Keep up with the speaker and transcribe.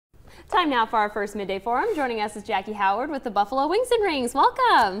Time now for our first Midday Forum. Joining us is Jackie Howard with the Buffalo Wings and Rings.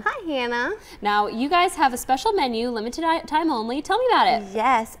 Welcome. Hi, Hannah. Now, you guys have a special menu, limited time only. Tell me about it.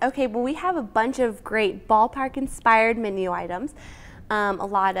 Yes. Okay, well, we have a bunch of great ballpark-inspired menu items. A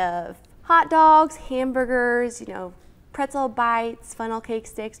lot of hot dogs, hamburgers, pretzel bites, funnel cake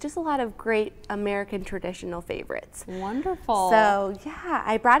sticks, just a lot of great American traditional favorites. Wonderful. So yeah,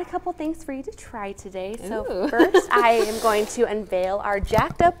 I brought a couple things for you to try today. So first I am going to unveil our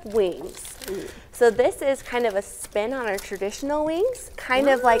jacked up wings. So this is kind of a spin on our traditional wings, kind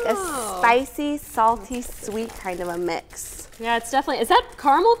of like a spicy, salty, sweet kind of a mix. Yeah, it's definitely, is that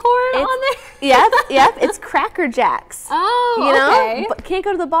caramel corn on there? Yep, it's Cracker Jacks. Oh, okay. But can't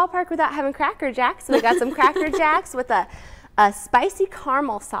go to the ballpark without having Cracker Jacks. So we got some Cracker Jacks with a spicy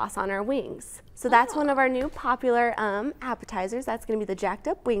caramel sauce on our wings. So that's one of our new popular appetizers. That's going to be the jacked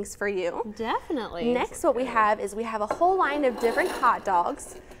up wings for you. Definitely. Next, what we have is we have a whole line of different hot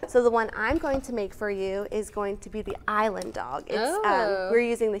dogs. So the one I'm going to make for you is going to be the Island Dog. We're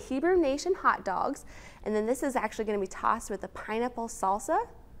using the Hebrew Nation hot dogs, and then this is actually going to be tossed with a pineapple salsa,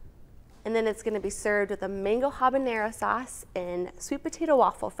 and then it's going to be served with a mango habanero sauce and sweet potato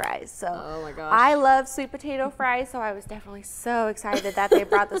waffle fries. So oh my gosh. I love sweet potato fries, so I was definitely so excited that they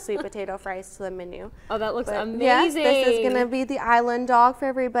brought the sweet potato fries to the menu. Oh, that looks amazing. Yes, this is going to be the Island Dog for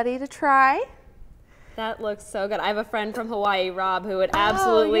everybody to try. That looks so good. I have a friend from Hawaii, Rob, who would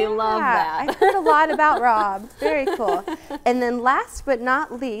absolutely love that. I've heard a lot about Rob. Very cool. And then last but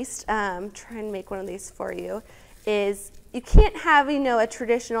not least, trying to make one of these for you, is you can't have, a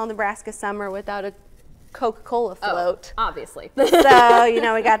traditional Nebraska summer without a Coca-Cola float. Oh, obviously. So,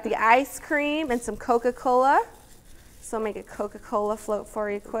 we got the ice cream and some Coca-Cola. So I'll make a Coca-Cola float for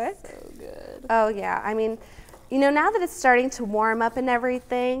you quick. So good. Oh yeah, now that it's starting to warm up and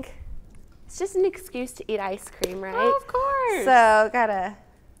everything, it's just an excuse to eat ice cream, right? Oh, of course. So gotta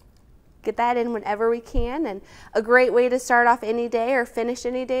get that in whenever we can, and a great way to start off any day or finish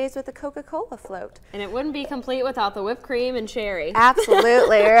any days with a Coca-Cola float. And it wouldn't be complete without the whipped cream and cherry.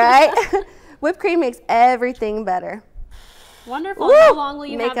 Absolutely, right? Whipped cream makes everything better. Wonderful. Woo! How long will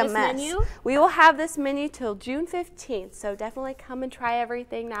you Make have a this mess. menu? We will have this menu till June 15th, so definitely come and try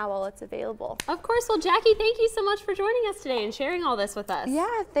everything now while it's available. Of course. Well, Jackie, thank you so much for joining us today and sharing all this with us.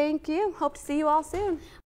 Yeah, thank you. Hope to see you all soon.